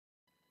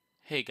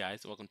Hey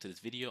guys, welcome to this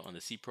video on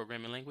the C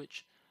programming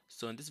language.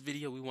 So in this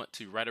video we want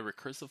to write a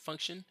recursive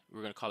function.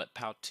 We're going to call it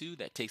powTwo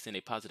that takes in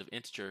a positive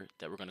integer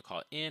that we're going to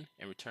call n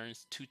and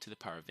returns 2 to the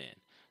power of n.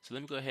 So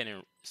let me go ahead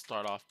and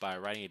start off by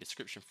writing a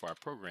description for our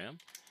program.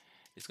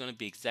 It's going to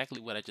be exactly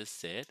what I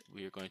just said.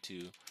 We are going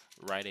to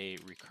write a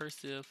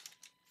recursive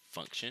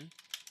function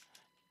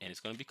and it's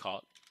going to be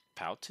called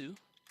powTwo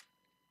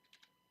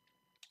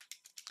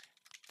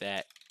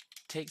that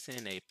takes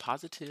in a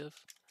positive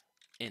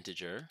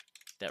integer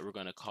that we're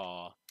going to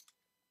call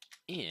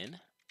n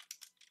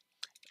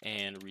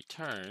and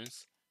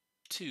returns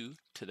 2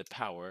 to the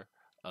power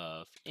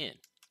of n.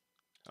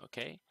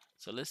 Okay,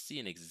 so let's see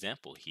an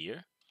example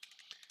here.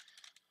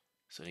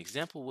 So an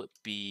example would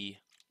be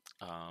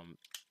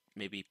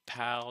maybe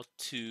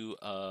powTwo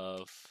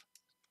of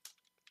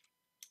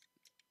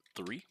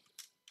 3.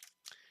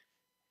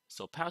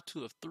 So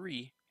powTwo of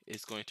 3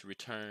 is going to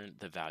return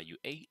the value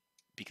 8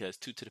 because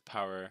 2 to the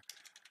power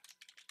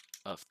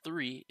of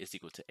 3 is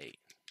equal to 8.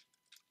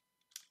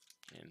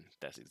 And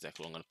that's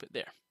exactly what I'm going to put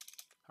there.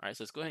 All right,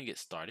 so let's go ahead and get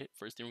started.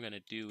 First thing we're going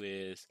to do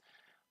is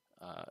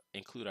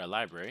include our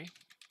library.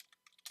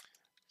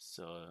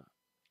 So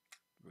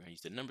we're going to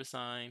use the number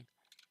sign,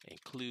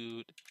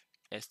 include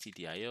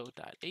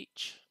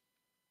stdio.h,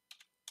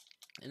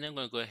 and then I'm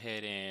going to go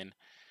ahead and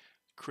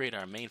create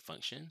our main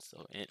function.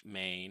 So int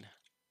main,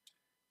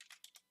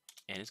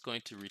 and it's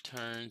going to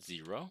return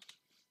 0. All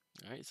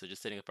right, so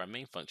just setting up our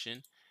main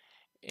function,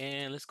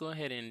 and let's go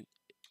ahead and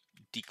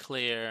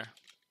declare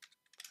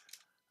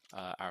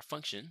our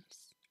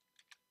functions,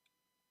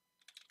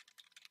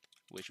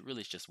 which really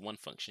is just one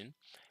function,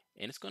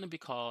 and it's going to be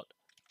called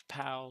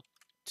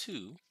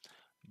powTwo,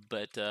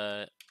 but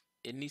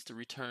it needs to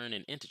return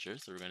an integer,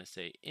 so we're going to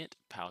say int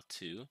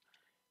powTwo,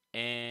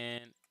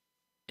 and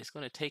it's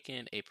going to take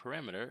in a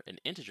parameter, an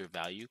integer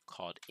value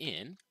called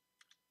n.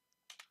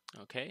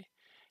 Okay,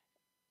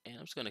 and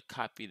I'm just going to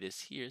copy this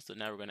here. So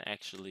now we're going to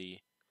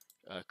actually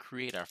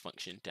create our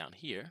function down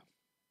here.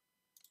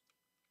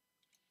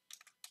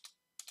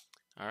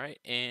 All right,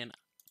 and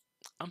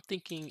I'm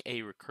thinking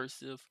a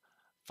recursive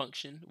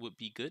function would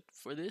be good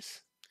for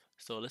this.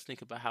 So let's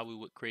think about how we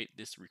would create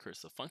this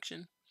recursive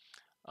function.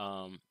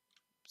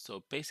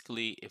 So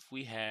basically, if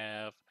we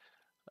have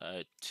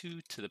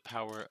 2 to the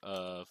power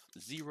of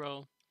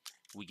 0,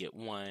 we get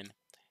 1.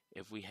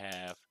 If we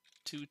have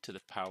 2 to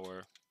the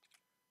power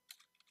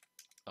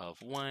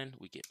of 1,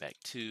 we get back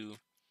 2.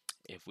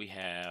 If we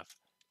have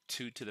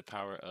 2 to the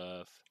power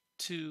of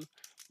 2,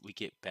 we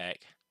get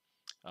back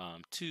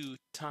 2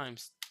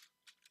 times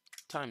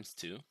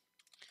 2.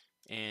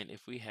 And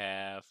if we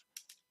have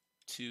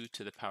 2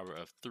 to the power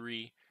of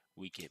 3,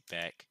 we get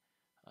back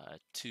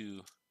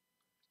 2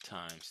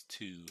 times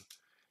 2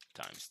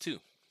 times 2.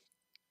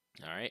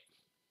 All right,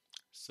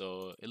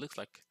 so it looks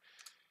like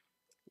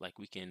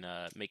we can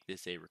make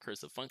this a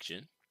recursive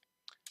function.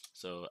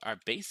 So our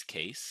base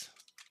case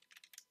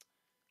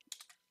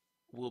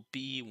will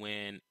be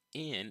when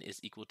n is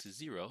equal to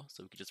 0,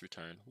 so we can just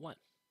return 1.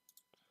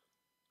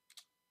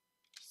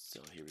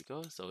 So here we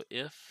go. So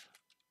if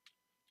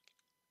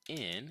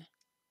n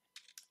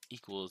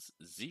equals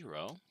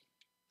 0,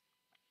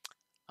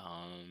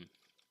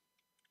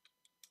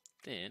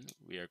 then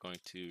we are going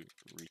to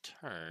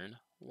return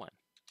 1.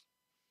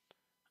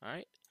 All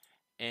right,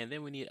 and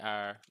then we need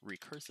our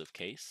recursive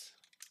case.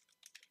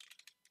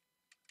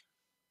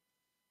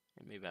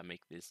 And maybe I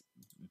make this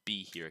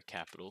B here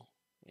capital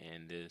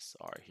and this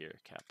R here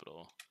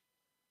capital,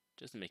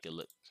 just to make it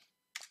look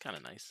kind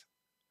of nice.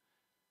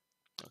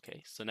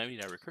 Okay, so now we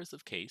need our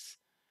recursive case,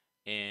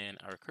 and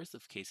our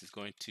recursive case is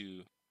going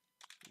to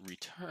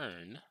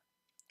return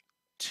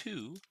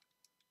 2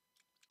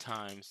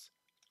 times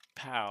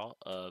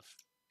powTwo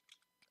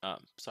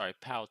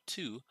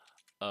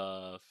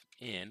of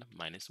n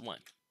minus 1.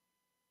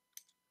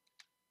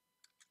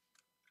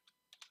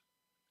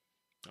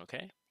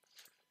 Okay,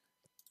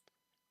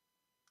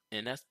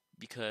 and that's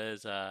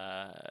because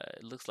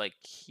it looks like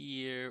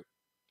here,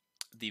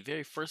 the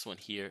very first one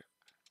here,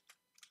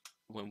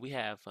 when we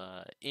have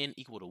n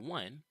equal to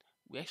 1,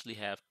 we actually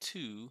have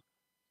 2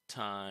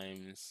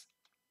 times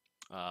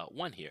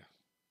 1 here.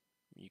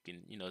 You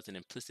can, it's an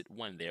implicit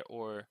 1 there,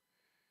 or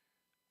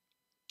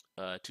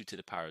 2 to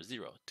the power of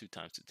 0, 2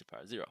 times 2 to the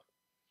power of 0.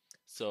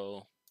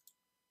 So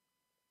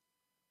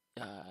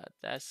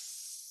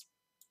that's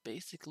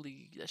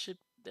basically, that should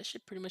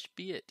pretty much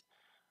be it.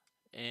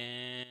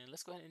 And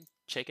let's go ahead and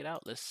check it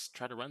out. Let's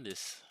try to run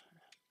this.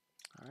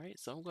 All right,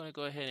 so I'm going to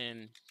go ahead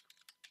and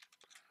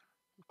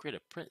create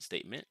a print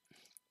statement,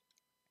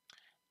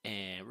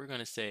 and we're going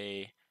to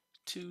say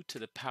 2 to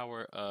the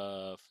power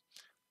of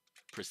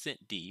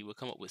 %d. We'll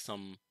come up with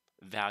some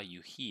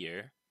value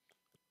here,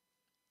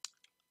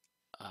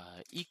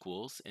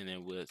 equals, and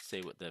then we'll say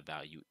what the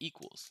value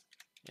equals,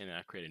 and then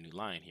I create a new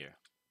line here.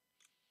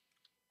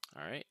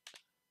 All right,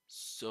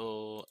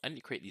 so I need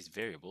to create these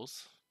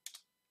variables.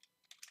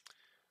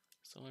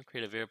 So I'm going to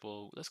create a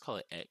variable, let's call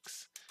it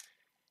x.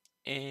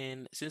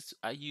 And since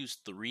I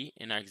used 3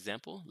 in our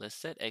example, let's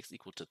set x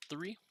equal to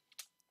 3.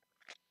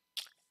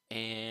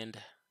 And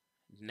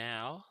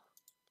now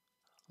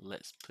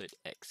let's put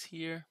X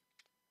here.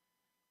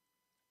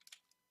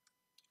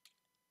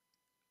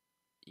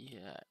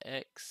 Yeah,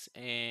 X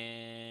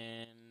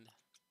and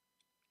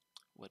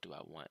what do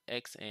I want?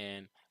 X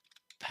and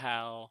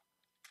powTwo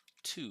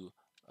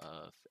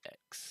of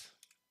X.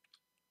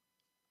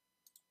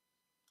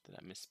 Did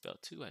I misspell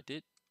 2? I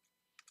did.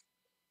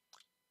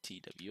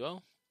 TWO.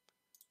 All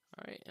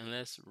right, and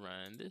let's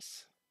run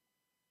this.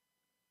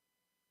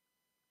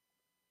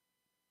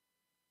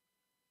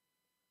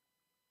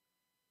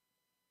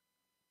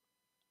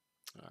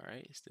 All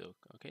right, still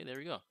okay. There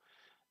we go.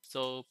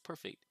 So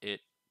perfect.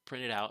 It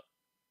printed out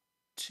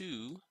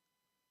 2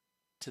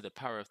 to the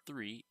power of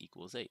 3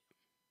 equals 8.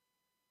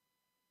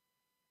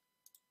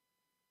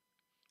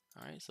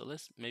 All right, so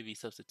let's maybe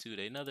substitute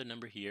another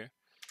number here,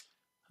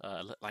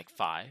 like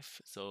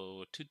 5.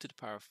 So 2 to the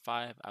power of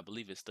 5, I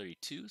believe is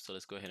 32. So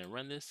let's go ahead and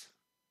run this.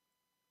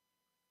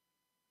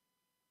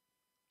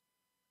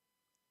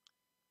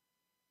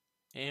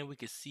 And we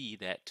can see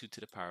that 2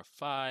 to the power of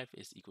 5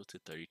 is equal to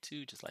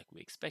 32, just like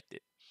we expected.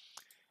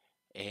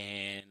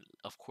 And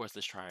of course,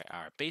 let's try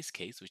our base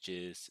case, which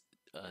is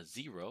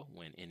 0.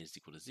 When n is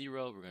equal to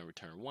 0, we're going to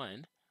return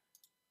 1.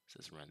 So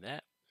let's run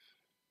that.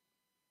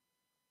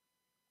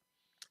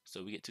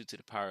 So we get 2 to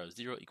the power of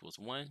 0 equals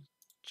 1,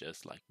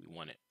 just like we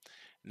wanted.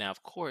 Now,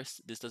 of course,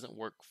 this doesn't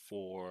work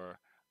for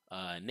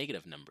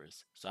negative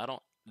numbers. So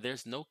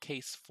there's no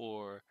case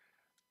for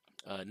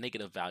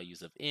negative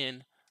values of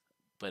n,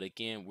 but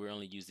again, we're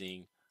only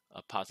using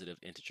a positive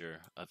integer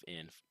of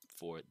n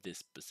for this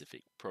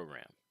specific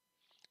program.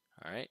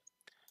 All right,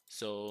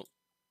 so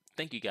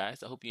thank you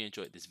guys. I hope you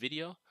enjoyed this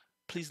video.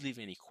 Please leave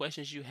any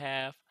questions you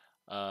have,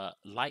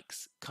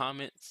 likes,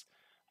 comments,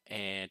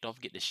 and don't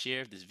forget to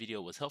share if this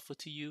video was helpful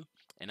to you.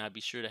 And I'll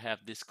be sure to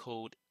have this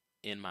code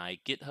in my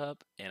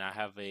GitHub, and I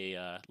have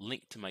a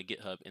link to my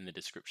GitHub in the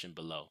description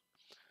below.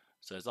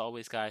 So as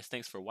always, guys,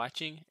 thanks for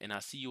watching, and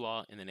I'll see you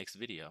all in the next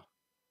video.